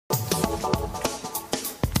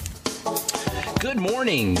Good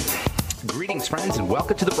morning. Greetings, friends, and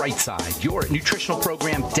welcome to The Bright Side, your nutritional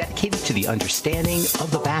program dedicated to the understanding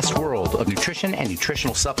of the vast world of nutrition and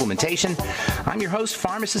nutritional supplementation. I'm your host,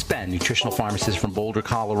 Pharmacist Ben, nutritional pharmacist from Boulder,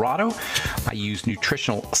 Colorado. I use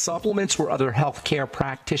nutritional supplements where other healthcare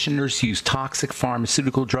practitioners use toxic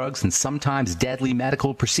pharmaceutical drugs and sometimes deadly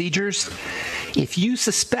medical procedures. If you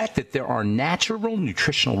suspect that there are natural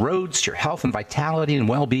nutritional roads to your health and vitality and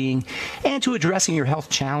well-being and to addressing your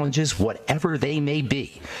health challenges, whatever they may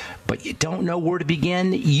be, but you don't know where to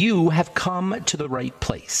begin, you have come to the right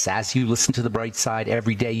place. As you listen to The Bright Side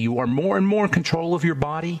every day, you are more and more in control of your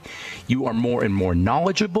body. You are more and more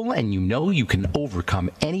knowledgeable, and you know you can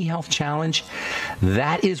overcome any health challenge.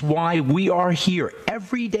 That is why we are here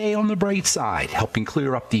every day on The Bright Side, helping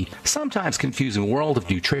clear up the sometimes confusing world of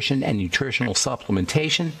nutrition and nutritional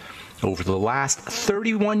supplementation. Over the last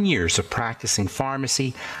 31 years of practicing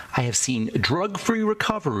pharmacy, I have seen drug-free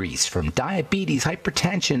recoveries from diabetes,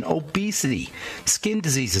 hypertension, obesity, skin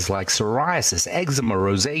diseases like psoriasis, eczema,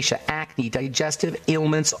 rosacea, acne, digestive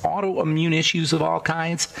ailments, autoimmune issues of all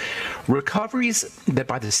kinds. Recoveries that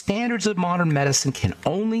by the standards of modern medicine can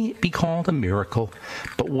only be called a miracle.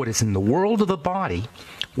 But what is in the world of the body,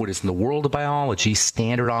 what is in the world of biology,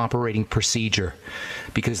 standard operating procedure.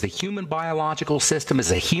 Because the human biological system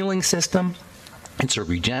is a healing system, it's a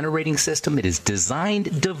regenerating system. It is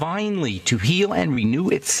designed divinely to heal and renew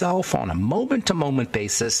itself on a moment-to-moment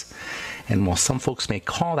basis. And while some folks may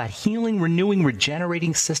call that healing, renewing,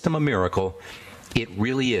 regenerating system a miracle, it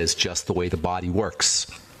really is just the way the body works.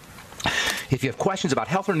 If you have questions about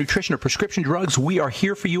health or nutrition or prescription drugs, we are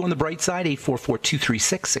here for you on The Bright Side.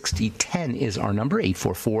 844-236-6010 is our number,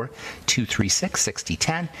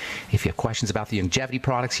 844-236-6010. If you have questions about the longevity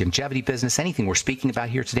products, longevity business, anything we're speaking about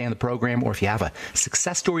here today on the program, or if you have a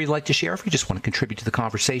success story you'd like to share, if you just want to contribute to the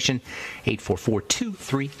conversation,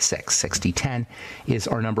 844-236-6010 is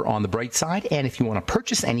our number on The Bright Side. And if you want to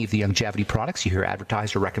purchase any of the longevity products you hear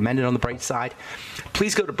advertised or recommended on The Bright Side,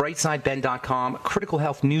 please go to brightsideben.com,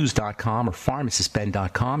 criticalhealthnews.com, or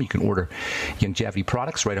pharmacistben.com. You can order longevity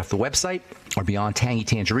products right off the website, or Beyond Tangy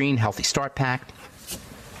Tangerine, Healthy Start Pack,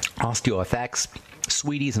 OsteoFX,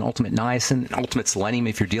 Sweeties, and Ultimate Niacin, and Ultimate Selenium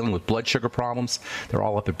if you're dealing with blood sugar problems. They're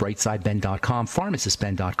all up at brightsideben.com,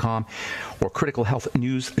 pharmacistben.com, or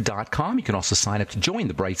criticalhealthnews.com. You can also sign up to join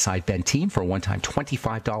the Bright Side Ben team for a one-time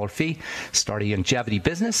 $25 fee. Start a longevity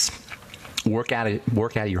business. Work out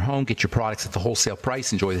of your home, get your products at the wholesale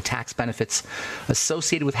price, enjoy the tax benefits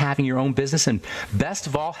associated with having your own business, and best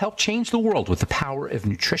of all, help change the world with the power of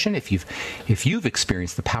nutrition. If you've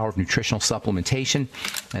experienced the power of nutritional supplementation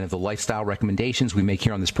and of the lifestyle recommendations we make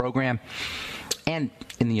here on this program and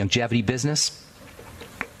in the longevity business,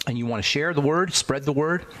 and you want to share the word, spread the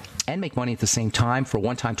word, and make money at the same time for a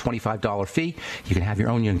one-time $25 fee, you can have your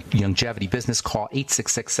own longevity business. Call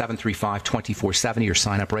 866-735-2470 or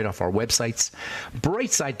sign up right off our websites,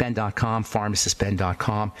 brightsideben.com,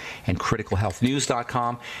 pharmacistben.com, and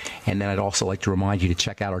criticalhealthnews.com. And then I'd also like to remind you to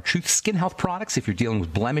check out our Truth Skin Health products if you're dealing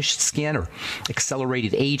with blemished skin or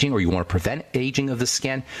accelerated aging, or you want to prevent aging of the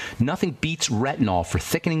skin. Nothing beats retinol for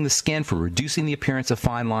thickening the skin, for reducing the appearance of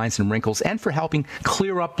fine lines and wrinkles, and for helping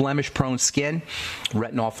clear up blemish-prone skin.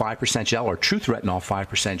 Retinol 5% gel, or Truth Retinol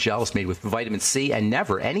 5% gel, is made with vitamin C and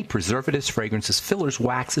never any preservatives, fragrances, fillers,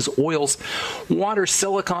 waxes, oils, water,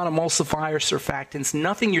 silicone, emulsifiers, surfactants,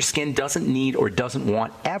 nothing your skin doesn't need or doesn't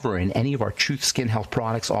want ever in any of our Truth Skin Health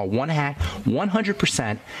products. All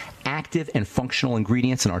 100% active and functional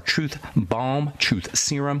ingredients in our Truth Balm, Truth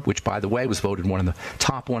Serum, which, by the way, was voted one of the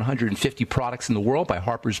top 150 products in the world by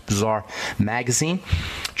Harper's Bazaar magazine.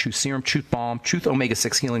 Truth Serum, Truth Balm, Truth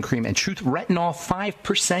Omega-6 Healing Cream, and Truth Retinol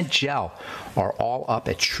 5% Gel are all up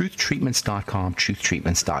at truthtreatments.com,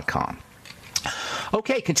 truthtreatments.com.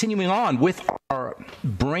 Okay, continuing on with our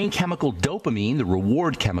brain chemical dopamine, the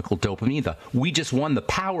reward chemical dopamine, the we just won the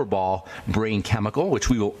Powerball brain chemical, which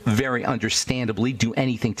we will very understandably do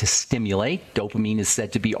anything to stimulate. Dopamine is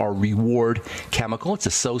said to be our reward chemical. It's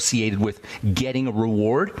associated with getting a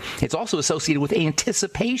reward. It's also associated with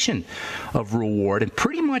anticipation of reward. And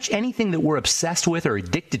pretty much anything that we're obsessed with or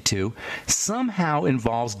addicted to somehow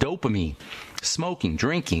involves dopamine. Smoking,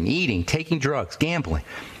 drinking, eating, taking drugs, gambling.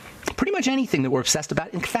 Pretty much anything that we're obsessed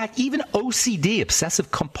about. In fact, even OCD,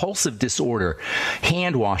 obsessive compulsive disorder,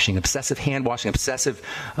 hand washing, obsessive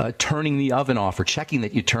turning the oven off or checking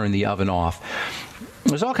that you turn the oven off.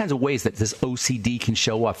 There's all kinds of ways that this OCD can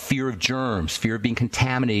show up. Fear of germs, fear of being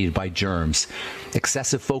contaminated by germs,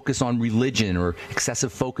 excessive focus on religion or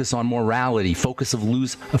excessive focus on morality,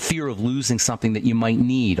 a fear of losing something that you might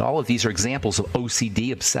need. All of these are examples of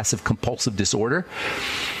OCD, obsessive compulsive disorder.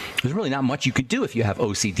 There's really not much you can do if you have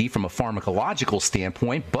OCD from a pharmacological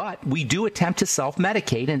standpoint, but we do attempt to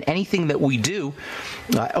self-medicate, and anything that we do,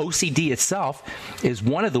 OCD itself is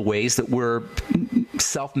one of the ways that we're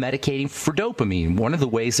self-medicating for dopamine, one of the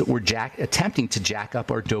ways that we're attempting to jack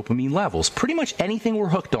up our dopamine levels. Pretty much anything we're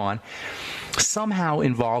hooked on somehow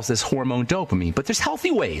involves this hormone dopamine. But there's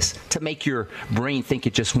healthy ways to make your brain think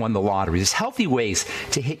it just won the lottery. There's healthy ways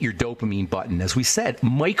to hit your dopamine button. As we said,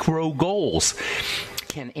 micro goals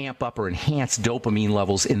can amp up or enhance dopamine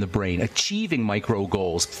levels in the brain. Achieving micro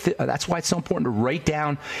goals. That's why it's so important to write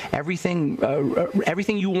down everything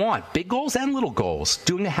you want, big goals and little goals.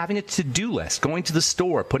 Having a to-do list, going to the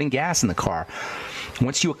store, putting gas in the car.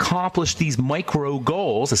 Once you accomplish these micro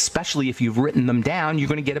goals, especially if you've written them down, you're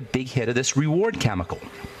going to get a big hit of this reward chemical.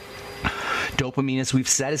 Dopamine, as we've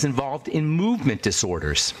said, is involved in movement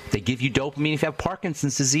disorders. They give you dopamine if you have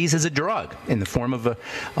Parkinson's disease as a drug in the form of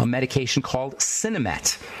a medication called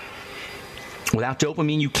Sinemet. Without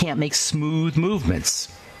dopamine, you can't make smooth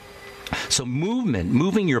movements. So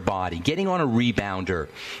moving your body, getting on a rebounder,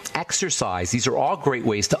 exercise, these are all great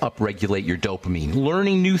ways to upregulate your dopamine.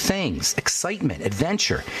 Learning new things, excitement,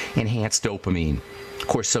 adventure, enhance dopamine. Of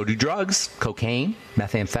course, so do drugs: cocaine,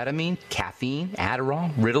 methamphetamine, caffeine,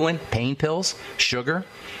 Adderall, Ritalin, pain pills, sugar.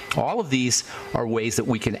 All of these are ways that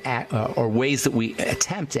we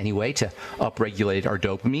attempt anyway to upregulate our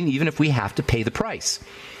dopamine, even if we have to pay the price.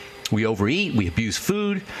 We overeat, we abuse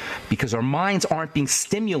food because our minds aren't being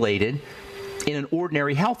stimulated in an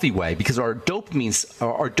ordinary healthy way, because our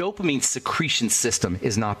dopamine secretion system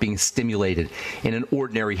is not being stimulated in an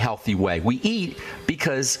ordinary healthy way. We eat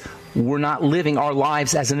because we're not living our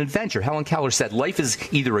lives as an adventure. Helen Keller said life is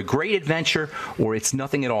either a great adventure or it's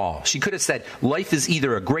nothing at all. She could have said life is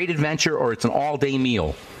either a great adventure or it's an all-day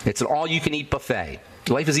meal. It's an all-you-can-eat buffet.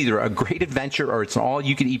 Life is either a great adventure or it's an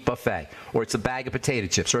all-you-can-eat buffet, or it's a bag of potato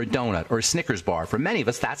chips or a donut or a Snickers bar. For many of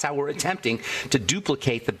us, that's how we're attempting to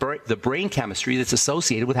duplicate the brain chemistry that's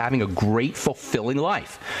associated with having a great, fulfilling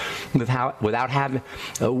life. Without having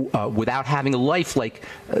a life like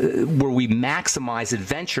where we maximize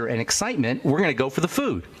adventure and excitement, we're going to go for the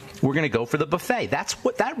food. We're going to go for the buffet.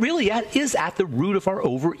 That really is at the root of our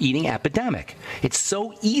overeating epidemic. It's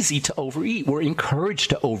so easy to overeat. We're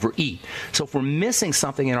encouraged to overeat. So if we're missing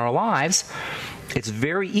something in our lives, it's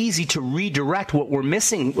very easy to redirect what we're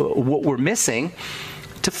missing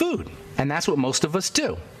to food. And that's what most of us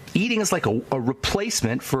do. Eating is like a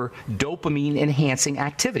replacement for dopamine-enhancing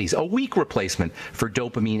activities, a weak replacement for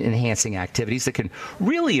dopamine-enhancing activities that can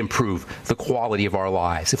really improve the quality of our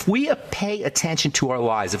lives. If we pay attention to our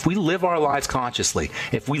lives, if we live our lives consciously,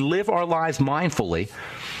 if we live our lives mindfully,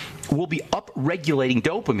 we'll be upregulating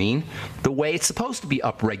dopamine the way it's supposed to be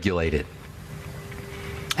upregulated.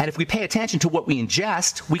 And if we pay attention to what we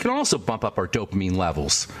ingest, we can also bump up our dopamine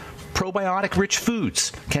levels. Probiotic-rich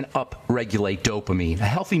foods can upregulate dopamine. A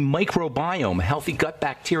healthy microbiome, a healthy gut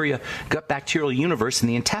bacterial universe in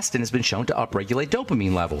the intestine has been shown to upregulate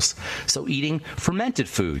dopamine levels. So eating fermented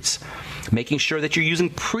foods, making sure that you're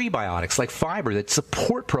using prebiotics like fiber that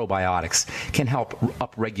support probiotics can help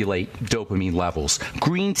upregulate dopamine levels.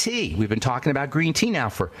 Green tea. We've been talking about green tea now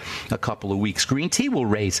for a couple of weeks. Green tea will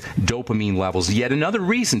raise dopamine levels. Yet another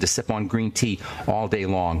reason to sip on green tea all day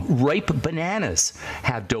long. Ripe bananas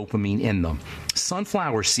have dopamine in them.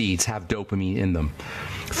 Sunflower seeds have dopamine in them.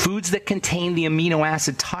 Foods that contain the amino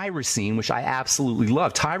acid tyrosine, which I absolutely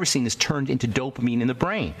love. Tyrosine is turned into dopamine in the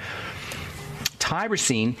brain.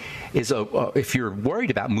 Tyrosine is if you're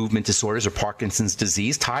worried about movement disorders or Parkinson's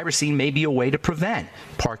disease, tyrosine may be a way to prevent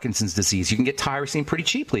Parkinson's disease. You can get tyrosine pretty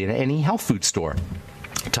cheaply at any health food store.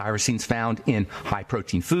 Tyrosine is found in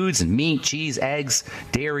high-protein foods and meat, cheese, eggs,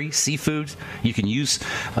 dairy, seafood. You can use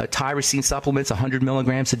tyrosine supplements, 100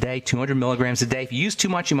 milligrams a day, 200 milligrams a day. If you use too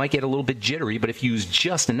much, you might get a little bit jittery, but if you use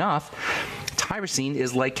just enough, tyrosine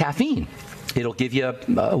is like caffeine. It'll give you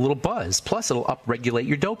a little buzz. Plus, it'll upregulate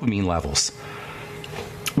your dopamine levels.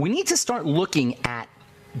 We need to start looking at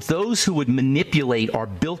those who would manipulate our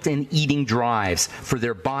built-in eating drives for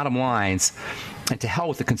their bottom lines, and to hell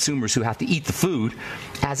with the consumers who have to eat the food,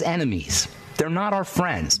 as enemies. They're not our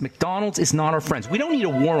friends. McDonald's is not our friends. We don't need a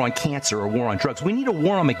war on cancer or a war on drugs. We need a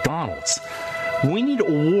war on McDonald's. We need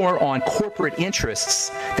a war on corporate interests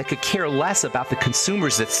that could care less about the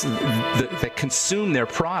consumers that consume their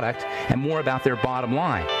product and more about their bottom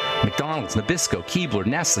line. McDonald's, Nabisco, Keebler,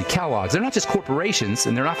 Nestle, Kellogg's, they're not just corporations,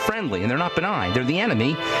 and they're not friendly, and they're not benign. They're the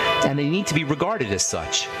enemy, and they need to be regarded as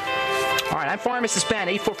such. All right, I'm Pharmacist Ben,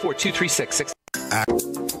 844-236-6.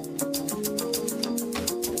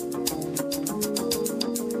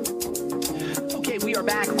 are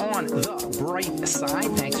back on The Bright Side.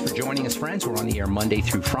 Thanks for joining us, friends. We're on the air Monday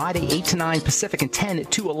through Friday, 8 to 9 Pacific and 10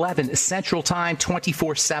 to 11 Central Time,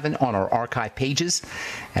 24/7 on our archive pages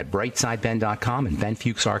at brightsideben.com and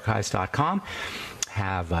benfuchsarchives.com.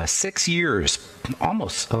 Have 6 years,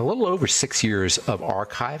 almost a little over 6 years of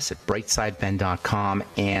archives at brightsideben.com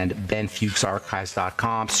and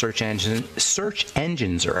benfuchsarchives.com. Search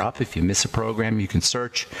engines are up. If you miss a program, you can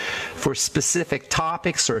search for specific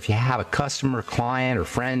topics, or if you have a customer, client, or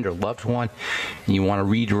friend or loved one, and you want to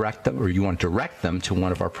redirect them or you want to direct them to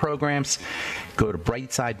one of our programs, go to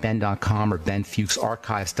brightsideben.com or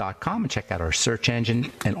benfuchsarchives.com and check out our search engine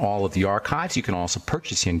and all of the archives. You can also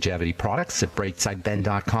purchase longevity products at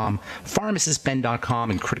brightsideben.com,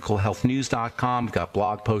 pharmacistben.com, and criticalhealthnews.com. We've got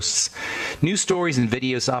blog posts, news stories, and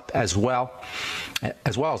videos up as well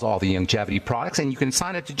as all the longevity products. And you can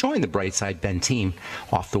sign up to join the Brightside Ben team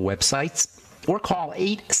off the websites, or call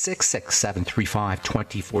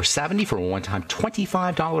 866-735-2470 for a one-time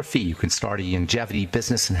 $25 fee. You can start a longevity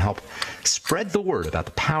business and help spread the word about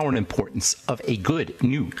the power and importance of a good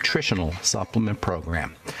nutritional supplement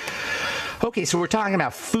program. Okay, so we're talking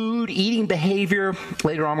about food, eating behavior.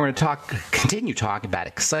 Later on, we're going to continue talking about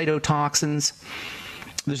excitotoxins.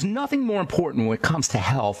 There's nothing more important when it comes to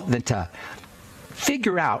health than to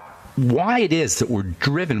figure out why it is that we're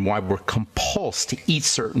driven, why we're compulsed to eat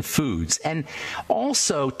certain foods, and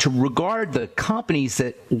also to regard the companies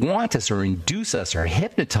that want us or induce us or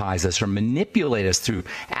hypnotize us or manipulate us through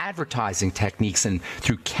advertising techniques and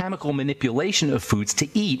through chemical manipulation of foods to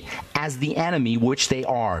eat as the enemy, which they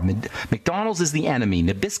are. McDonald's is the enemy.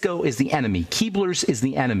 Nabisco is the enemy. Keebler's is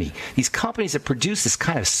the enemy. These companies that produce this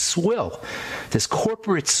kind of swill, this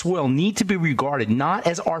corporate swill, need to be regarded not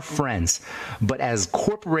as our friends, but as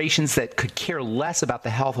corporations that could care less about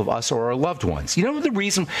the health of us or our loved ones. You know the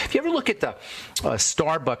reason? If you ever look at the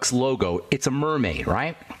Starbucks logo, it's a mermaid,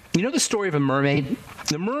 right? You know the story of a mermaid?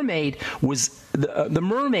 The mermaids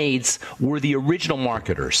were the original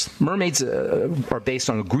marketers. Mermaids are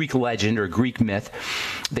based on a Greek legend or a Greek myth.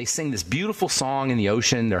 They sing this beautiful song in the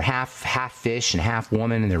ocean. They're half fish and half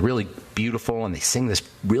woman, and they're really beautiful, and they sing this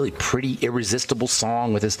really pretty, irresistible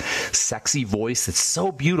song with this sexy voice that's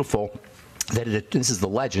so beautiful that this is the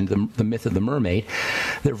legend, the myth of the mermaid.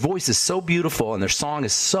 Their voice is so beautiful and their song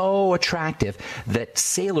is so attractive that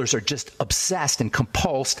sailors are just obsessed and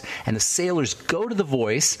compulsed, and the sailors go to the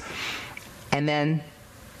voice, and then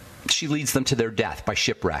she leads them to their death by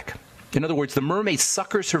shipwreck. In other words, the mermaid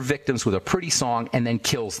suckers her victims with a pretty song and then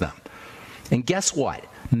kills them. And guess what?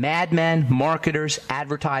 Madmen, marketers,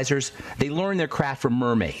 advertisers, they learn their craft from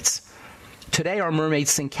mermaids. Today, our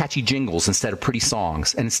mermaids sing catchy jingles instead of pretty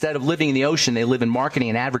songs. And instead of living in the ocean, they live in marketing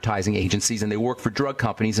and advertising agencies, and they work for drug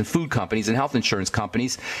companies and food companies and health insurance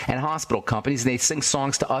companies and hospital companies. And they sing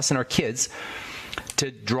songs to us and our kids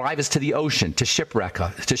to drive us to the ocean, to shipwreck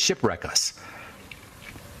us.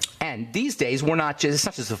 And these days, it's not just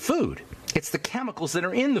the food. It's the chemicals that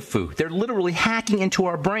are in the food. They're literally hacking into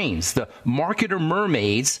our brains. The marketer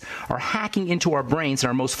mermaids are hacking into our brains and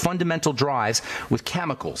our most fundamental drives with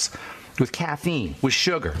chemicals, with caffeine, with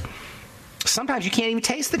sugar. Sometimes you can't even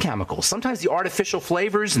taste the chemicals. Sometimes the artificial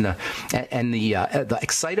flavors and the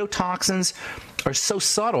excitotoxins are so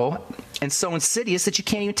subtle and so insidious that you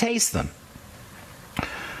can't even taste them.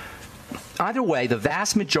 Either way, the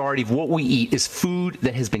vast majority of what we eat is food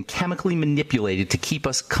that has been chemically manipulated to keep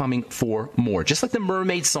us coming for more. Just like the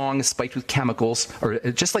mermaid song is spiked with chemicals, or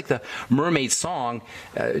just like the mermaid song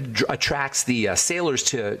attracts the sailors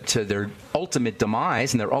to their ultimate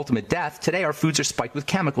demise and their ultimate death, today our foods are spiked with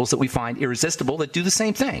chemicals that we find irresistible that do the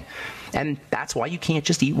same thing. And that's why you can't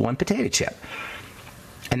just eat one potato chip.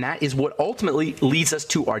 And that is what ultimately leads us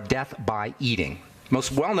to our death by eating.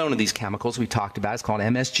 Most well-known of these chemicals we talked about is called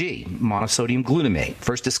MSG, monosodium glutamate,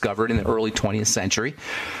 first discovered in the early 20th century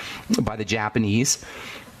by the Japanese.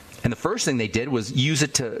 And the first thing they did was use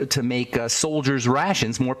it to make soldiers'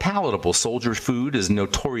 rations more palatable. Soldiers' food is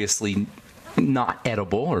notoriously not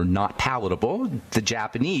edible or not palatable. The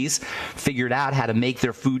Japanese figured out how to make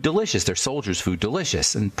their food delicious, their soldiers' food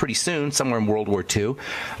delicious. And pretty soon, somewhere in World War II,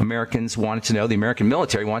 the American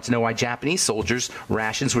military wanted to know why Japanese soldiers'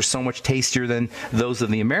 rations were so much tastier than those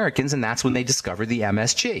of the Americans, and that's when they discovered the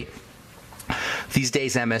MSG. These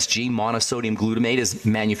days, MSG, monosodium glutamate, is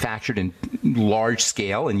manufactured in large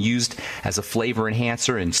scale and used as a flavor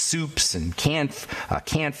enhancer in soups and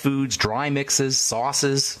canned foods, dry mixes,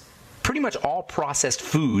 sauces. Pretty much all processed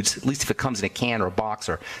foods, at least if it comes in a can or a box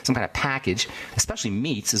or some kind of package, especially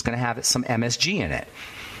meats, is going to have some MSG in it.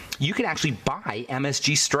 You can actually buy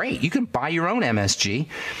MSG straight. You can buy your own MSG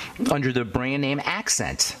under the brand name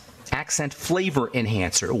Accent. Accent flavor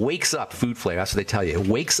enhancer. It wakes up food flavor. That's what they tell you. It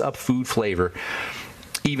wakes up food flavor.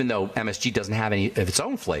 Even though MSG doesn't have any of its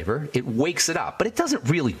own flavor, it wakes it up. But it doesn't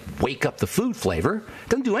really wake up the food flavor. It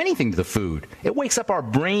doesn't do anything to the food. It wakes up our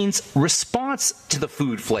brain's response to the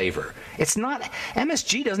food flavor. It's not,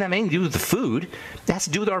 MSG doesn't have anything to do with the food. It has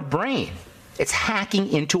to do with our brain. It's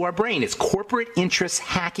hacking into our brain. It's corporate interests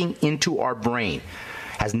hacking into our brain.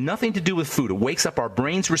 It has nothing to do with food. It wakes up our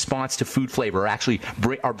brain's response to food flavor, or actually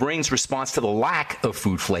our brain's response to the lack of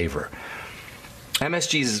food flavor.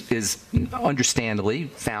 MSG is understandably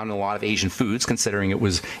found in a lot of Asian foods, considering it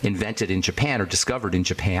was invented in Japan or discovered in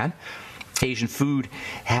Japan. Asian food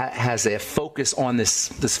has a focus on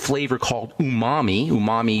this flavor called umami.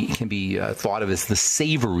 Umami can be thought of as the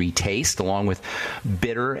savory taste, along with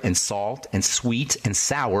bitter and salt and sweet and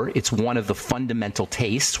sour. It's one of the fundamental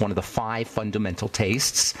tastes, one of the 5 fundamental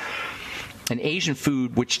tastes. And Asian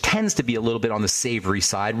food, which tends to be a little bit on the savory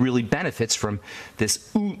side, really benefits from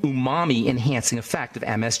this umami-enhancing effect of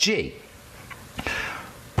MSG.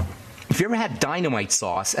 If you ever had dynamite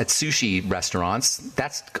sauce at sushi restaurants,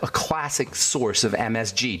 that's a classic source of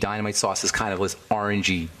MSG. Dynamite sauce is kind of this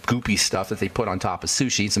orangey, goopy stuff that they put on top of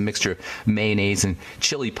sushi. It's a mixture of mayonnaise and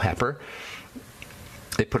chili pepper.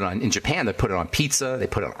 They put it on, in Japan, they put it on pizza, they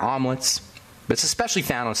put it on omelets. But it's especially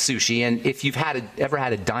found on sushi, and if you've ever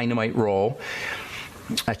had a dynamite roll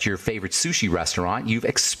at your favorite sushi restaurant, you've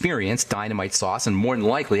experienced dynamite sauce, and more than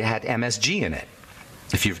likely it had MSG in it.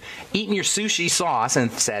 If you've eaten your sushi sauce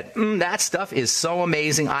and said, that stuff is so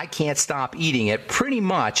amazing, I can't stop eating it, pretty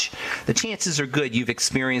much the chances are good you've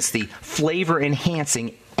experienced the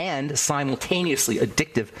flavor-enhancing and simultaneously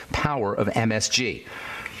addictive power of MSG.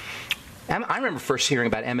 I remember first hearing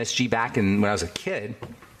about MSG back when I was a kid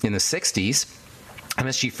in the 60s.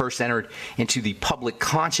 MSG first entered into the public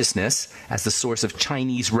consciousness as the source of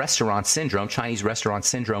Chinese restaurant syndrome. Chinese restaurant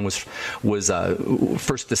syndrome was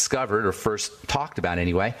first discovered, or first talked about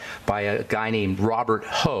anyway, by a guy named Robert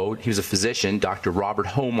Ho. He was a physician, Dr. Robert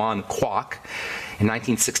Ho-Man Kwok. In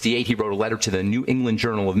 1968, he wrote a letter to the New England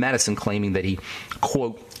Journal of Medicine claiming that he,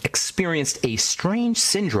 quote, experienced a strange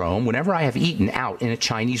syndrome whenever I have eaten out in a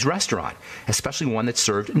Chinese restaurant, especially one that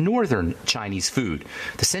served northern Chinese food.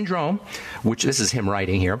 The syndrome, which, this is him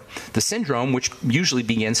writing here, the syndrome, which usually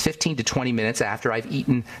begins 15 to 20 minutes after I've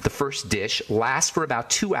eaten the first dish, lasts for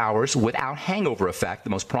about 2 hours without hangover effect.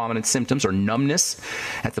 The most prominent symptoms are numbness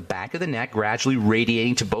at the back of the neck, gradually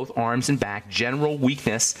radiating to both arms and back, general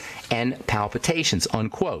weakness, and palpitations,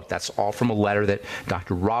 unquote. That's all from a letter that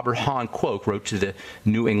Dr. Robert Han Kwok wrote to the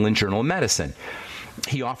New England Journal of Medicine.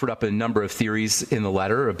 He offered up a number of theories in the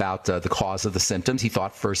letter about the cause of the symptoms. He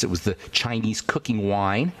thought first it was the Chinese cooking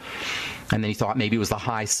wine, and then he thought maybe it was the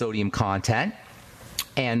high sodium content.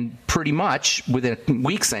 And pretty much, within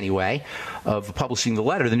weeks anyway, of publishing the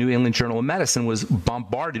letter, the New England Journal of Medicine was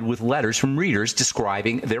bombarded with letters from readers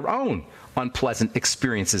describing their own unpleasant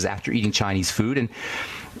experiences after eating Chinese food.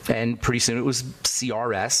 And pretty soon it was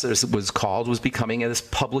CRS, as it was called, was becoming this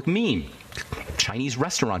public meme. Chinese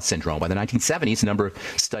restaurant syndrome. By the 1970s, a number of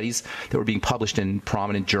studies that were being published in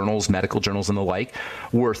prominent journals, medical journals and the like,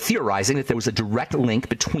 were theorizing that there was a direct link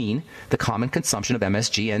between the common consumption of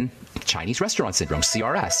MSG and Chinese restaurant syndrome,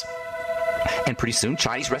 CRS. And pretty soon,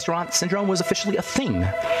 Chinese restaurant syndrome was officially a thing.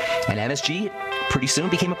 And MSG pretty soon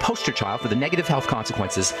became a poster child for the negative health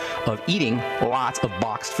consequences of eating lots of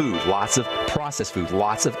boxed food, lots of processed food,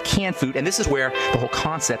 lots of canned food. And this is where the whole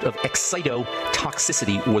concept of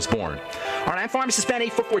excitotoxicity was born. All right, I'm Pharmacist Ben.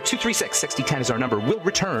 844-236-6010 is our number. We'll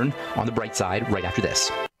return on the bright side right after this.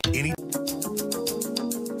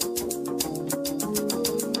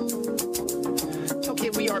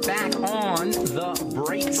 We are back on the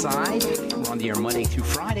bright side. We're on the air Monday through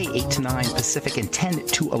Friday, 8 to 9 Pacific and 10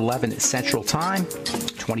 to 11 Central Time,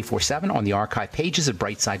 24/7 on the archive pages at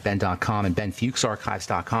brightsideben.com and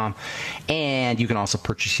benfuchsarchives.com. And you can also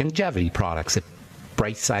purchase longevity products at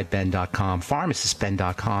brightsideben.com,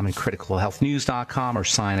 pharmacistben.com, and criticalhealthnews.com, or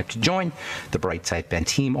sign up to join the Brightside Ben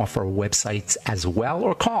team off our websites as well,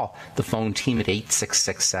 or call the phone team at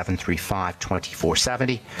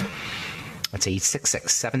 866-735-2470. That's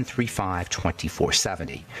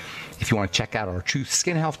 866-735-2470. If you want to check out our Truth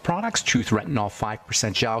Skin Health products, Truth Retinol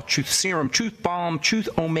 5% Gel, Truth Serum, Truth Balm, Truth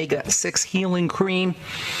Omega-6 Healing Cream,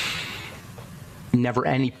 never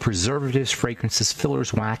any preservatives, fragrances,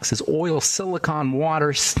 fillers, waxes, oil, silicone, water,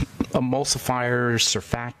 emulsifiers,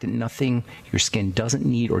 surfactant, nothing your skin doesn't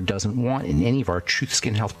need or doesn't want in any of our Truth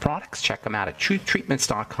Skin Health products. Check them out at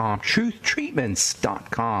truthtreatments.com,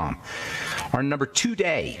 truthtreatments.com. Our number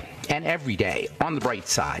today and every day on the bright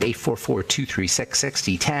side,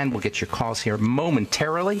 844-236-6010. We'll get your calls here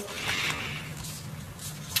momentarily.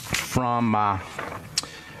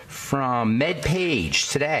 from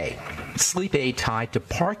MedPage today. Sleep aid tied to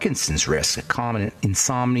Parkinson's risk. A common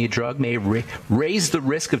insomnia drug may raise the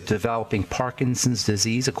risk of developing Parkinson's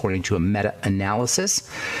disease, according to a meta-analysis.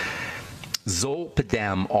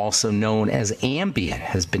 Zolpidem, also known as Ambien,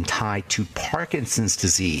 has been tied to Parkinson's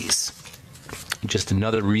disease. Just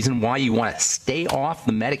another reason why you want to stay off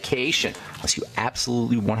the medication unless you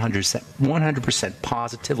absolutely 100%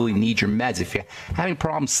 positively need your meds. If you're having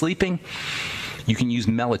problems sleeping, you can use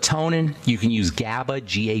melatonin. You can use GABA,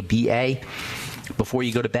 G-A-B-A, before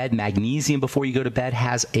you go to bed. Magnesium before you go to bed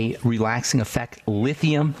has a relaxing effect.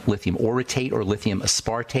 Lithium orotate or lithium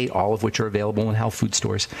aspartate, all of which are available in health food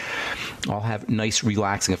stores, all have nice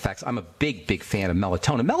relaxing effects. I'm a big fan of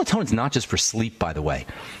melatonin. Melatonin is not just for sleep, by the way.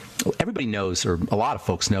 Everybody knows, or a lot of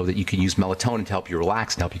folks know, that you can use melatonin to help you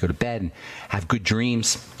relax, and help you go to bed and have good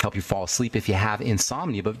dreams, help you fall asleep if you have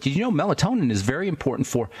insomnia. But did you know melatonin is very important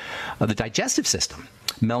for the digestive system?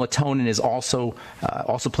 Melatonin is also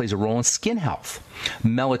plays a role in skin health.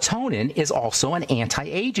 Melatonin is also an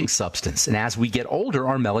anti-aging substance, and as we get older,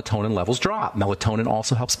 our melatonin levels drop. Melatonin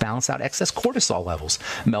also helps balance out excess cortisol levels.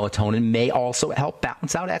 Melatonin may also help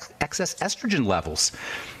balance out excess estrogen levels,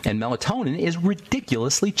 and melatonin is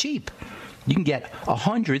ridiculously cheap. You can get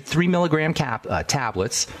 100 3-milligram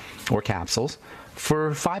tablets or capsules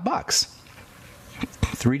for $5.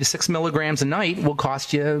 3 to 6 milligrams a night will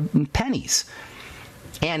cost you pennies.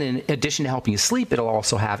 And in addition to helping you sleep, it'll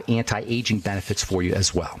also have anti-aging benefits for you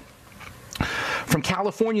as well. From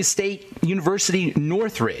California State University,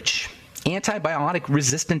 Northridge,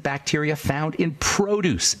 antibiotic-resistant bacteria found in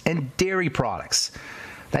produce and dairy products.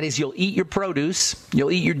 That is, you'll eat your produce, you'll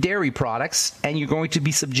eat your dairy products, and you're going to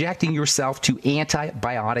be subjecting yourself to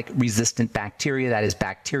antibiotic-resistant bacteria. That is,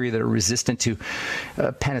 bacteria that are resistant to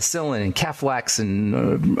penicillin and Keflex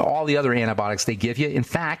and all the other antibiotics they give you. In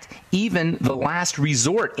fact, even the last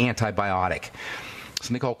resort antibiotic,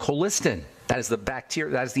 something called colistin, that is the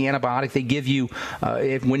bacteria. That is the antibiotic they give you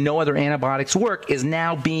when no other antibiotics work, is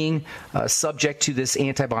now being subject to this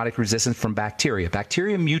antibiotic resistance from bacteria.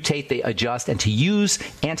 Bacteria mutate, they adjust, and to use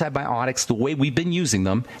antibiotics the way we've been using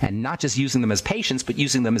them, and not just using them as patients, but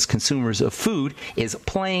using them as consumers of food, is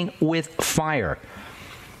playing with fire.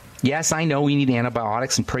 Yes, I know we need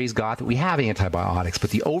antibiotics, and praise God that we have antibiotics, but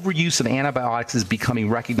the overuse of antibiotics is becoming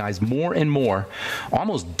recognized more and more,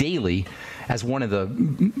 almost daily, as one of the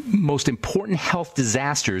most important health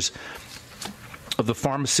disasters of the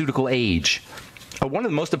pharmaceutical age. One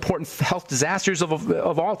of the most important health disasters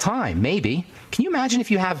of all time, maybe. Can you imagine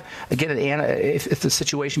if you have, again, if the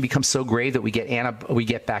situation becomes so grave that we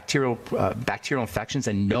get bacterial infections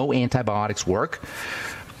and no antibiotics work?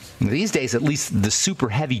 These days, at least the super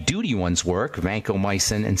heavy-duty ones work,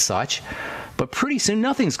 vancomycin and such, but pretty soon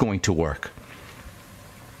nothing's going to work.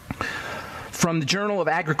 From the Journal of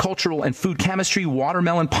Agricultural and Food Chemistry,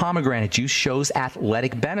 watermelon pomegranate juice shows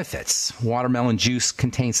athletic benefits. Watermelon juice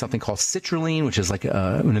contains something called citrulline, which is like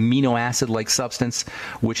an amino acid-like substance,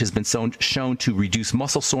 which has been shown to reduce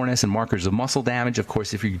muscle soreness and markers of muscle damage. Of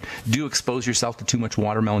course, if you do expose yourself to too much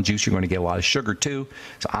watermelon juice, you're going to get a lot of sugar too.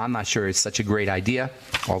 So I'm not sure it's such a great idea,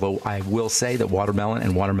 although I will say that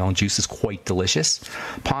watermelon juice is quite delicious.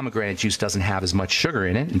 Pomegranate juice doesn't have as much sugar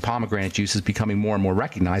in it, and pomegranate juice is becoming more and more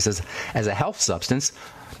recognized as a health substance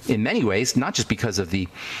in many ways, not just because of the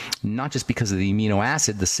amino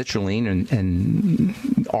acid, the citrulline and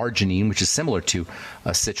arginine, which is similar to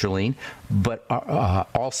citrulline, but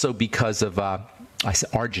also because of I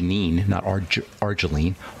said arginine, not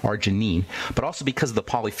arginine, but also because of the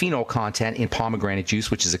polyphenol content in pomegranate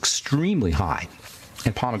juice, which is extremely high,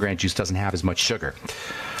 and pomegranate juice doesn't have as much sugar.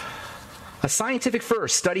 A scientific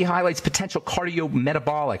first study highlights potential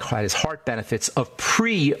cardiometabolic, that is, heart benefits of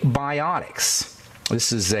prebiotics.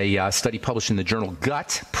 This is a study published in the journal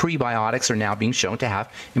Gut. Prebiotics are now being shown to have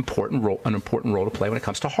an important role to play when it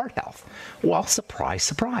comes to heart health. Well, surprise,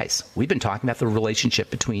 surprise. We've been talking about the relationship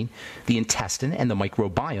between the intestine and the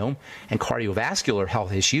microbiome and cardiovascular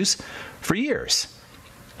health issues for years.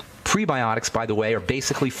 Prebiotics, by the way, are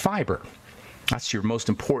basically fiber. That's your most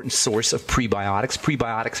important source of prebiotics.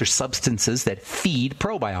 Prebiotics are substances that feed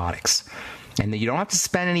probiotics. And you don't have to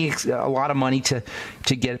spend a lot of money to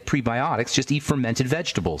get prebiotics. Just eat fermented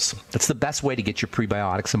vegetables. That's the best way to get your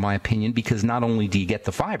prebiotics, in my opinion, because not only do you get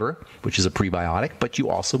the fiber, which is a prebiotic, but you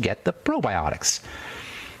also get the probiotics.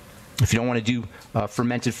 If you don't want to do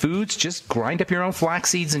fermented foods, just grind up your own flax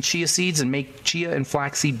seeds and chia seeds and make chia and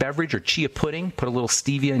flaxseed beverage or chia pudding. Put a little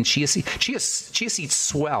stevia in chia seed. Chia seeds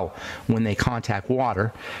swell when they contact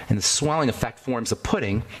water, and the swelling effect forms a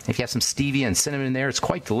pudding. If you have some stevia and cinnamon in there, it's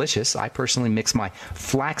quite delicious. I personally mix my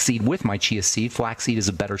flaxseed with my chia seed. Flaxseed is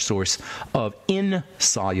a better source of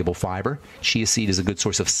insoluble fiber. Chia seed is a good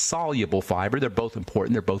source of soluble fiber. They're both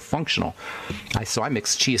important. They're both functional. So I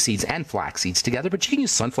mix chia seeds and flax seeds together, but you can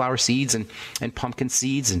use sunflower seeds and pumpkin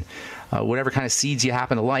seeds and whatever kind of seeds you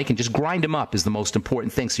happen to like, and just grind them up is the most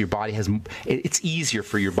important thing, so your body has, it's easier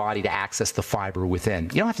for your body to access the fiber within.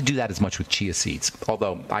 You don't have to do that as much with chia seeds,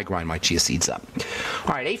 although I grind my chia seeds up.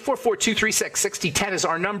 All right, 844-236-6010 is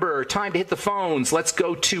our number. Time to hit the phones. Let's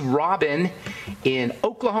go to Robin in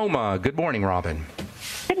Oklahoma. Good morning, Robin.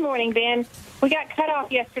 Good morning, Ben. We got cut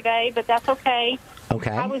off yesterday, but that's okay.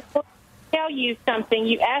 Okay. I was going to tell you something.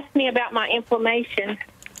 You asked me about my inflammation.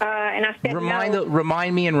 And I said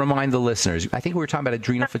remind me and remind the listeners. I think we were talking about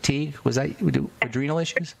adrenal fatigue. Was that adrenal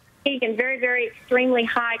issues? Fatigue and very, very extremely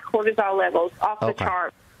high cortisol levels off the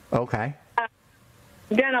chart. Okay. I've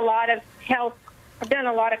done a lot of health. I've done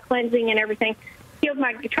a lot of cleansing and everything.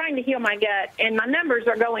 Trying to heal my gut, and my numbers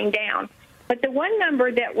are going down. But the one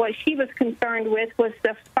number that she was concerned with was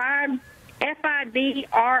the fibrinogen.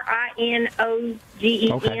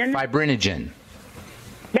 Okay. Fibrinogen.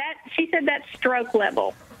 She said that's stroke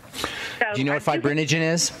level. So do you know what fibrinogen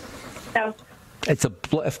is? No.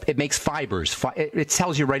 It makes fibers. It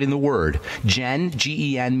tells you right in the word. Gen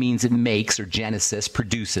means it makes, or genesis,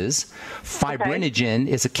 produces. Fibrinogen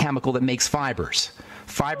is a chemical that makes fibers.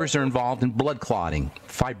 Fibers are involved in blood clotting.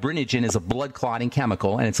 Fibrinogen is a blood clotting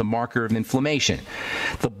chemical, and it's a marker of inflammation.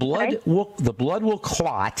 The blood will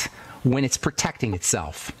clot when it's protecting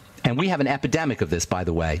itself. And we have an epidemic of this, by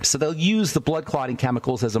the way. So they'll use the blood clotting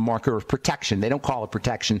chemicals as a marker of protection. They don't call it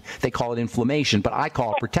protection. They call it inflammation. But I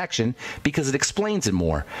call it protection because it explains it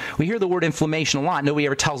more. We hear the word inflammation a lot. Nobody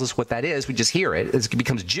ever tells us what that is. We just hear it. It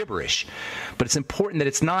becomes gibberish. But it's important that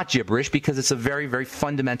it's not gibberish because it's a very, very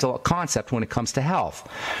fundamental concept when it comes to health.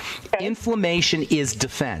 Okay. Inflammation is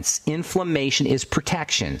defense. Inflammation is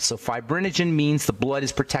protection. So fibrinogen means the blood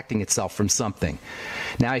is protecting itself from something.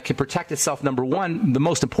 Now, it can protect itself, number one. The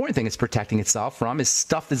most important thing it's protecting itself from is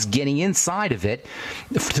stuff that's getting inside of it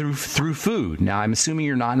through food. Now, I'm assuming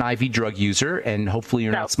you're not an IV drug user, and hopefully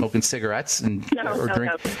you're not smoking cigarettes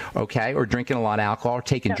or drinking a lot of alcohol or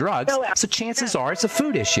taking drugs. So chances are it's a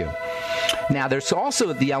food issue. Now, there's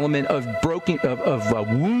also the element of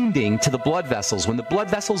wounding to the blood vessels. When the blood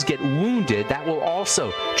vessels get wounded, that will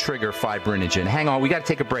also trigger fibrinogen. Hang on, we got to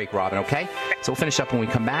take a break, Robin, okay? So we'll finish up when we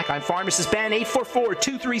come back. I'm Pharmacist Ben.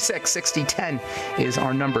 844-236-6010 is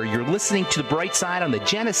our number. You're listening to The Bright Side on the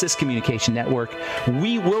Genesis Communication Network.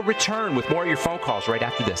 We will return with more of your phone calls right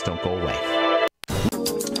after this. Don't go away.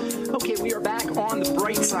 Okay, we are back on The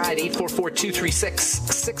Bright Side.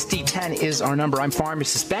 844-236-6010 is our number. I'm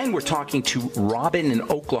Pharmacist Ben. We're talking to Robin in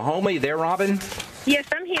Oklahoma. You there, Robin? Yes,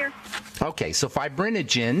 I'm here. Okay, so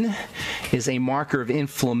fibrinogen is a marker of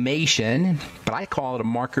inflammation, but I call it a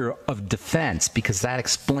marker of defense because that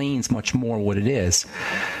explains much more what it is.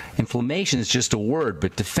 Inflammation is just a word,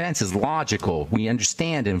 but defense is logical. We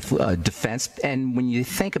understand defense, and when you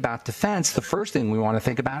think about defense, the first thing we want to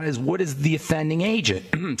think about is what is the offending agent?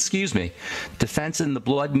 Excuse me. Defense in the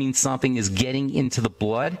blood means something is getting into the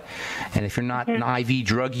blood, and if you're not an IV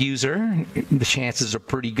drug user, the chances are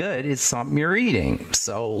pretty good it's something you're eating.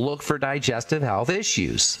 So look for digestive health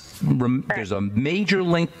issues. There's a major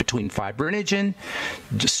link between fibrinogen,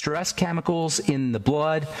 stress chemicals in the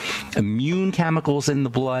blood, immune chemicals in the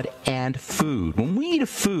blood, and food. When we eat a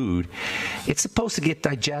food, it's supposed to get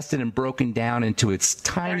digested and broken down into its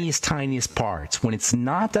tiniest parts. When it's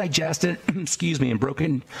not digested,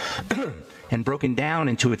 and broken down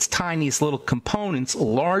into its tiniest little components,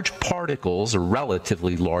 large particles, or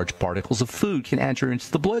relatively large particles of food can enter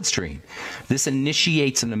into the bloodstream. This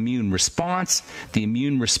initiates an immune response. The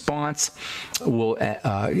immune response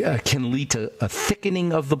can lead to a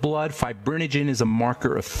thickening of the blood. Fibrinogen is a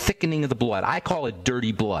marker of thickening of the blood. I call it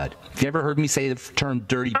dirty blood. Have you ever heard me say the term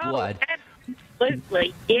dirty blood?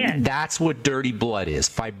 Absolutely, yeah. That's what dirty blood is.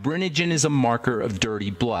 Fibrinogen is a marker of dirty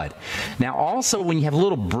blood. Now, also, when you have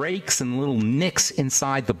little breaks and little nicks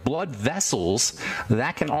inside the blood vessels,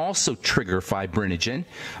 that can also trigger fibrinogen.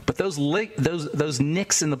 But those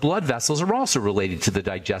nicks in the blood vessels are also related to the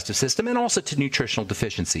digestive system and also to nutritional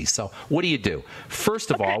deficiencies. So, what do? First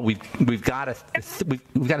of all, we've got to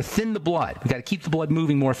thin the blood. We've got to keep the blood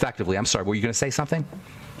moving more effectively. I'm sorry, were you going to say something?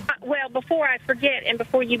 Well, before I forget and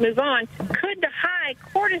before you move on, could the high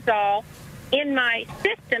cortisol in my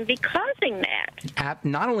system be causing that?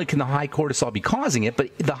 Not only can the high cortisol be causing it,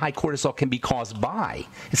 but the high cortisol can be caused by.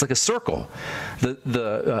 It's like a circle.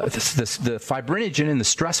 The fibrinogen and the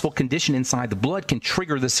stressful condition inside the blood can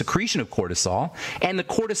trigger the secretion of cortisol, and the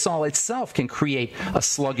cortisol itself can create a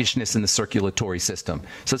sluggishness in the circulatory system.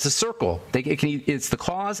 So it's a circle. It's the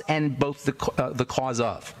cause and both the cause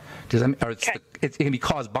of. It can be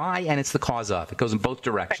caused by and it's the cause of. It goes in both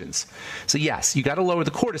directions. So yes, you got to lower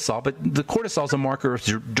the cortisol, but the cortisol is a marker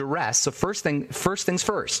of duress. So first things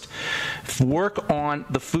first, work on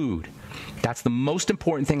the food. That's the most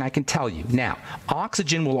important thing I can tell you. Now,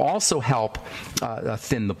 oxygen will also help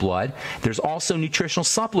thin the blood. There's also nutritional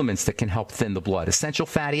supplements that can help thin the blood. Essential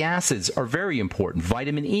fatty acids are very important.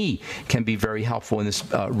 Vitamin E can be very helpful in this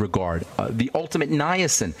regard. The ultimate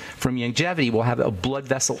niacin from Youngevity will have a blood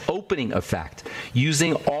vessel opening effect.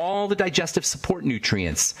 Using all the digestive support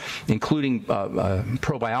nutrients, including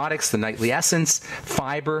probiotics, the nightly essence,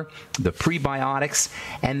 fiber, the prebiotics,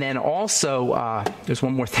 and then also, there's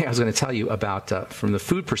one more thing I was going to tell you about from the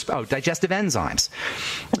food perspective. Digestive enzymes.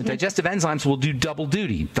 Digestive enzymes will do double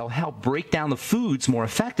duty. They'll help break down the foods more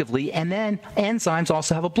effectively, and then enzymes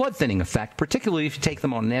also have a blood thinning effect, particularly if you take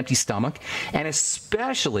them on an empty stomach, and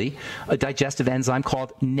especially a digestive enzyme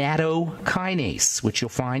called nattokinase, which you'll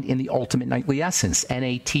find in the Ultimate Nightly Essence.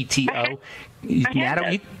 Natto.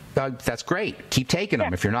 That's great. Keep taking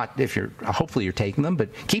them. Hopefully you're taking them, but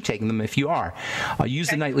keep taking them if you are. Use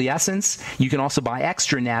the Nightly Essence. You can also buy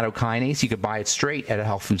extra nattokinase. You could buy it straight at a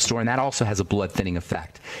health food store, and that also has a blood thinning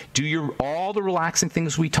effect. Do all the relaxing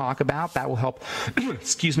things we talk about. That will help,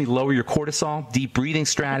 lower your cortisol, deep breathing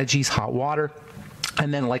strategies, hot water.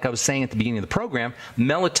 And then, like I was saying at the beginning of the program,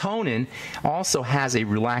 melatonin also has a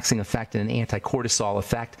relaxing effect and an anti-cortisol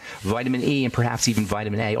effect. Vitamin E and perhaps even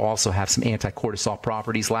vitamin A also have some anti-cortisol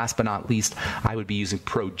properties. Last but not least, I would be using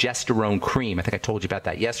progesterone cream. I think I told you about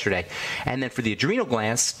that yesterday. And then for the adrenal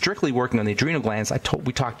glands, strictly working on the adrenal glands,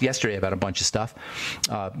 we talked yesterday about a bunch of stuff.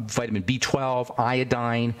 Vitamin B12,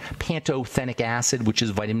 iodine, pantothenic acid, which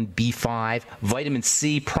is vitamin B5. Vitamin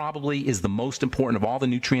C probably is the most important of all the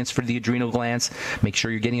nutrients for the adrenal glands. Make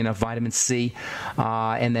sure you're getting enough vitamin C.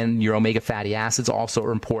 And then your omega fatty acids also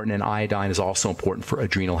are important, and iodine is also important for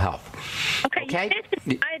adrenal health. Okay? You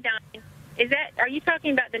mentioned iodine. Are you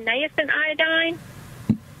talking about the niacin iodine?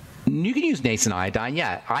 You can use nascent iodine,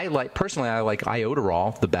 yeah. Personally, I like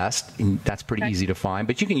iodoral the best, and that's pretty easy to find.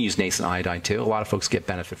 But you can use nascent iodine too. A lot of folks get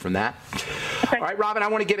benefit from that. Okay. All right, Robin, I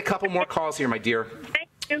want to get a couple more calls here, my dear. Thank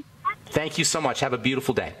you. Thank you so much. Have a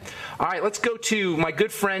beautiful day. All right, let's go to my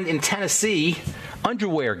good friend in Tennessee,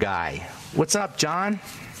 Underwear Guy. What's up, John?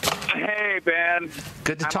 Hey, Ben.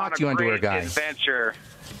 Good to talk to you, Underwear Guy. Adventure.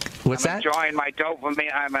 What's that? Enjoying my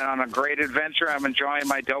dopamine. I'm on a great adventure. I'm enjoying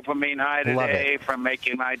my dopamine high today from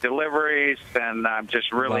making my deliveries, and I'm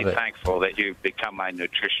just really thankful that you've become my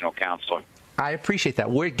nutritional counselor. I appreciate that.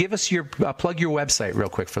 Give us plug your website real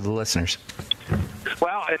quick for the listeners.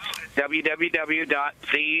 Well, it's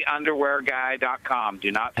www.theunderwearguy.com.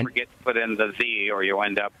 Do not forget to put in the "the," or you'll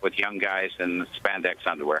end up with young guys in spandex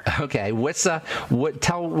underwear. Okay. What's the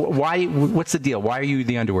deal? Why are you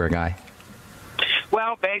the underwear guy?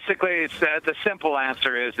 Well, basically, it's the simple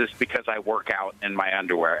answer is because I work out in my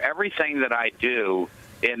underwear. Everything that I do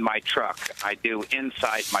in my truck, I do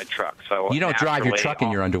inside my truck. So you don't drive your truck in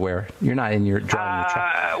your underwear. You're not driving your truck.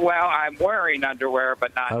 Well, I'm wearing underwear,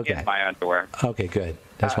 but not in my underwear. Okay, good.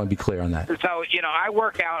 I just want to be clear on that. So, I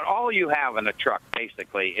work out. All you have in a truck,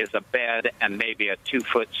 basically, is a bed and maybe a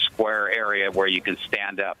 2-foot square area where you can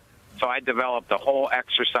stand up. So I developed a whole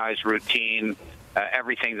exercise routine,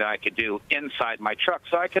 everything that I could do inside my truck,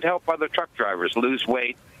 so I could help other truck drivers lose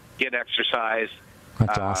weight, get exercise.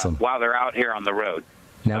 That's awesome. While they're out here on the road.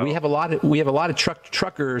 Now we have a lot of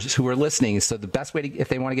truckers who are listening. So the best way if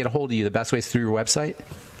they want to get a hold of you, the best way is through your website.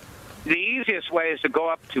 The easiest way is to go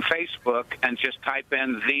up to Facebook and just type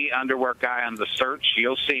in "The Underwear Guy" on the search.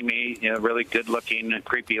 You'll see me, really good-looking,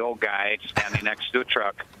 creepy old guy standing next to a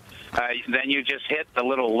truck. Then you just hit the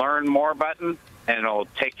little "Learn More" button, and it'll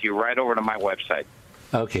take you right over to my website.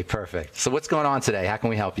 Okay, perfect. So what's going on today? How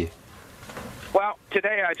can we help you? Well,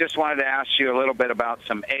 today I just wanted to ask you a little bit about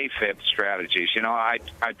some AFib strategies. I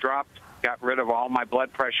got rid of all my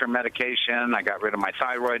blood pressure medication. I got rid of my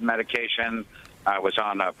thyroid medication. I was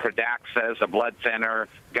on Pradaxa, a blood thinner,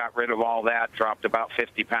 got rid of all that, dropped about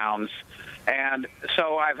 50 pounds. And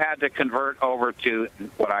so I've had to convert over to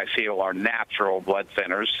what I feel are natural blood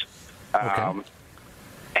thinners. Okay.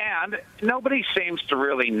 Yeah, nobody seems to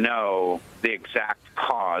really know the exact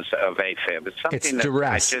cause of AFib. It's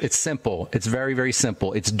duress. It's simple. It's very, very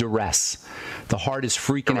simple. It's duress. The heart is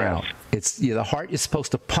freaking out. The heart is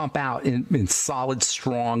supposed to pump out in solid,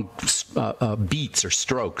 strong beats or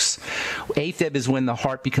strokes. AFib is when the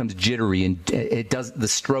heart becomes jittery and the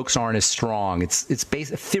strokes aren't as strong. It's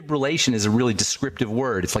fibrillation is a really descriptive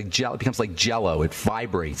word. It's like it becomes like jello. It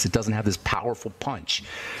vibrates. It doesn't have this powerful punch.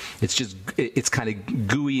 It's kind of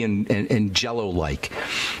gooey and jello-like.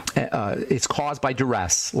 It's caused by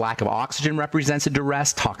duress. Lack of oxygen represents a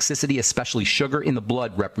duress. Toxicity, especially sugar in the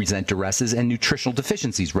blood, represent duresses, and nutritional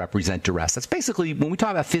deficiencies represent duress. That's basically, when we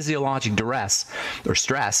talk about physiologic duress or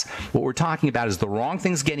stress, what we're talking about is the wrong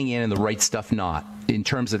things getting in and the right stuff not. In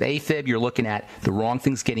terms of AFib, you're looking at the wrong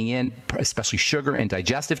things getting in, especially sugar and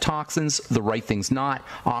digestive toxins, the right things not,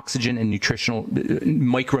 oxygen and nutritional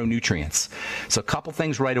micronutrients. So a couple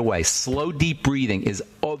things right away. Slow, deep breathing is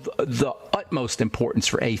of the utmost importance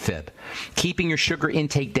for AFib. Keeping your sugar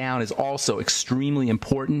intake down is also extremely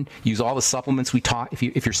important. Use all the supplements we talk.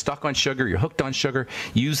 If you're stuck on sugar, you're hooked on sugar,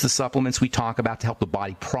 use the supplements we talk about to help the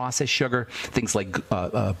body process sugar. Things like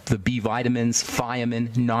the B vitamins,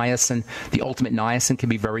 thiamine, niacin. The ultimate niacin can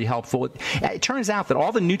be very helpful. It turns out that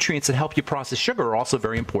all the nutrients that help you process sugar are also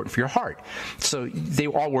very important for your heart. So they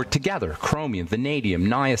all work together. Chromium, vanadium,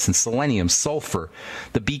 niacin, selenium, sulfur,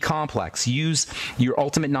 the B complex. Use your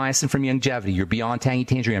ultimate niacin from Youngevity, your Beyond Tangy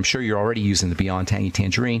Tangerine. I'm sure you're already using the Beyond Tangy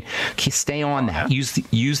Tangerine. Stay on that.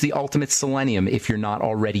 Use the ultimate selenium if you're not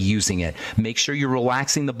already using it. Make sure you're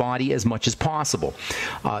relaxing the body as much as possible.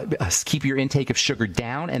 Keep your intake of sugar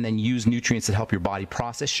down, and then use nutrients that help your body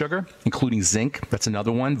process sugar, including zinc. That's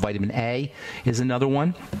another one. Vitamin A is another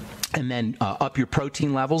one. And then up your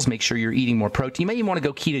protein levels. Make sure you're eating more protein. You may even want to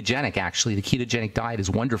go ketogenic, actually. The ketogenic diet is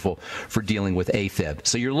wonderful for dealing with AFib.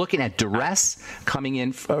 So you're looking at duress coming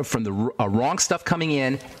in from the wrong stuff coming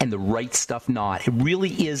in and the right stuff not. It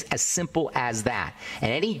really is as simple as that.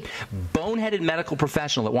 And any boneheaded medical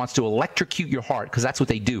professional that wants to electrocute your heart, because that's what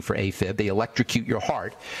they do for AFib, they electrocute your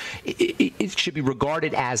heart, it should be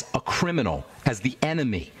regarded as a criminal, as the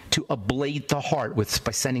enemy, to ablate the heart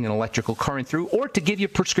by sending an electrical current through, or to give you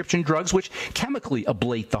prescription drugs which chemically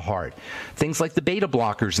ablate the heart. Things like the beta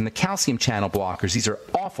blockers and the calcium channel blockers. These are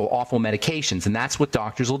awful, awful medications, and that's what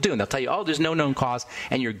doctors will do. And they'll tell you, oh, there's no known cause,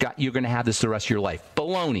 and you're going to have this the rest of your life.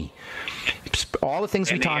 Baloney. All the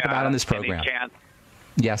things we talk about on this program.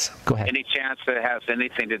 Yes, go ahead. Any chance that it has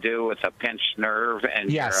anything to do with a pinched nerve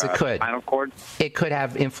and your spinal cord? It could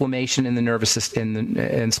have inflammation in the nervous system,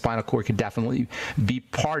 and spinal cord could definitely be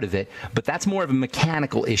part of it, but that's more of a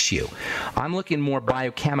mechanical issue. I'm looking more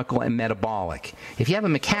biochemical and metabolic. If you have a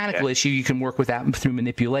mechanical issue, you can work with that through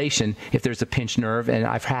manipulation if there's a pinched nerve, and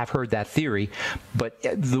I have heard that theory, but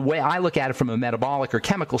the way I look at it from a metabolic or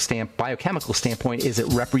biochemical standpoint is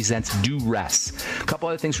it represents duress. A couple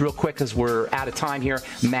other things real quick because we're out of time here.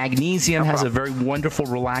 Magnesium has a very wonderful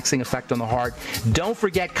relaxing effect on the heart. Don't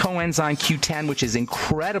forget coenzyme Q10, which is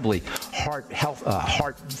incredibly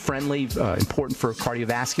heart-friendly, important for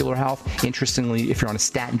cardiovascular health. Interestingly, if you're on a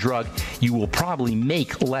statin drug, you will probably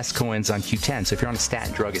make less coenzyme Q10. So if you're on a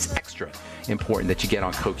statin drug, it's extra important that you get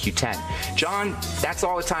on CoQ10. John, that's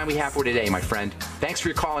all the time we have for today, my friend. Thanks for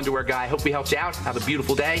your call, Underwear Guy. Hope we helped you out. Have a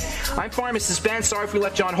beautiful day. I'm Pharmacist Ben. Sorry if we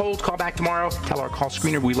left you on hold. Call back tomorrow. Tell our call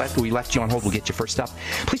screener we left you on hold. We'll get you first up.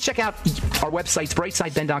 Please check out our websites,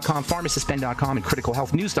 brightsideben.com, pharmacistben.com, and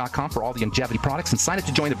criticalhealthnews.com for all the longevity products. And sign up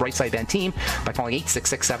to join the Brightside Ben team by calling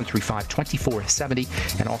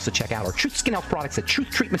 866-735-2470. And also check out our Truth Skin Health products at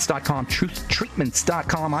truthtreatments.com,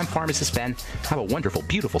 truthtreatments.com. I'm Pharmacist Ben. Have a wonderful,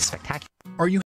 beautiful, spectacular. Are you